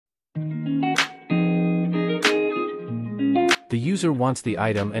The user wants the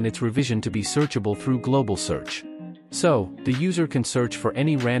item and its revision to be searchable through global search. So, the user can search for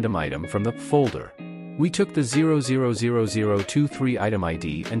any random item from the folder. We took the 000023 item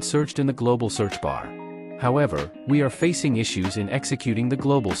ID and searched in the global search bar. However, we are facing issues in executing the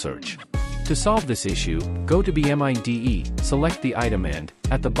global search. To solve this issue, go to BMIDE, select the item and,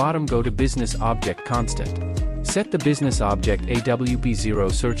 at the bottom go to Business Object Constant. Set the business object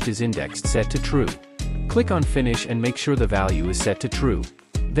AWP0 searched is indexed set to true. Click on Finish and make sure the value is set to true.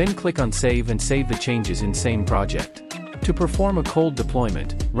 Then click on Save and save the changes in same project. To perform a cold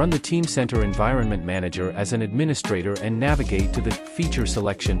deployment, run the Teamcenter Environment Manager as an administrator and navigate to the Feature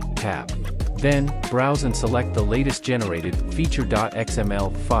Selection tab. Then, browse and select the latest generated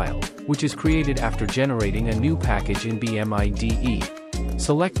feature.xml file, which is created after generating a new package in BMIDE.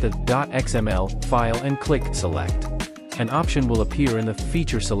 Select the .xml file and click Select. An option will appear in the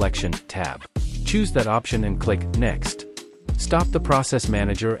Feature Selection tab. Choose that option and click Next. Stop the Process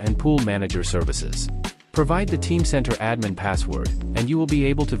Manager and Pool Manager services. Provide the Teamcenter admin password, and you will be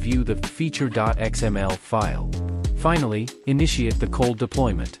able to view the feature.xml file. Finally, initiate the cold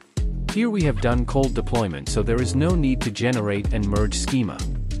deployment. Here we have done cold deployment, so there is no need to generate and merge schema.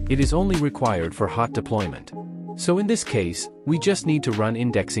 It is only required for hot deployment. So in this case, we just need to run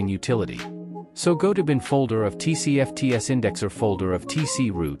indexing utility. So go to bin folder of tcfts indexer folder of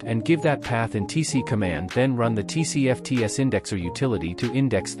tc root and give that path in tc command, then run the tcfts indexer utility to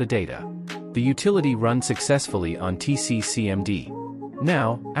index the data. The utility runs successfully on tccmd.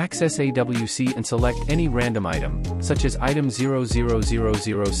 Now, access AWC and select any random item, such as item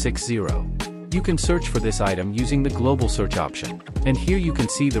 000060. You can search for this item using the global search option, and here you can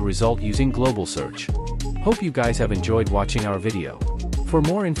see the result using global search. Hope you guys have enjoyed watching our video. For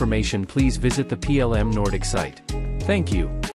more information, please visit the PLM Nordic site. Thank you.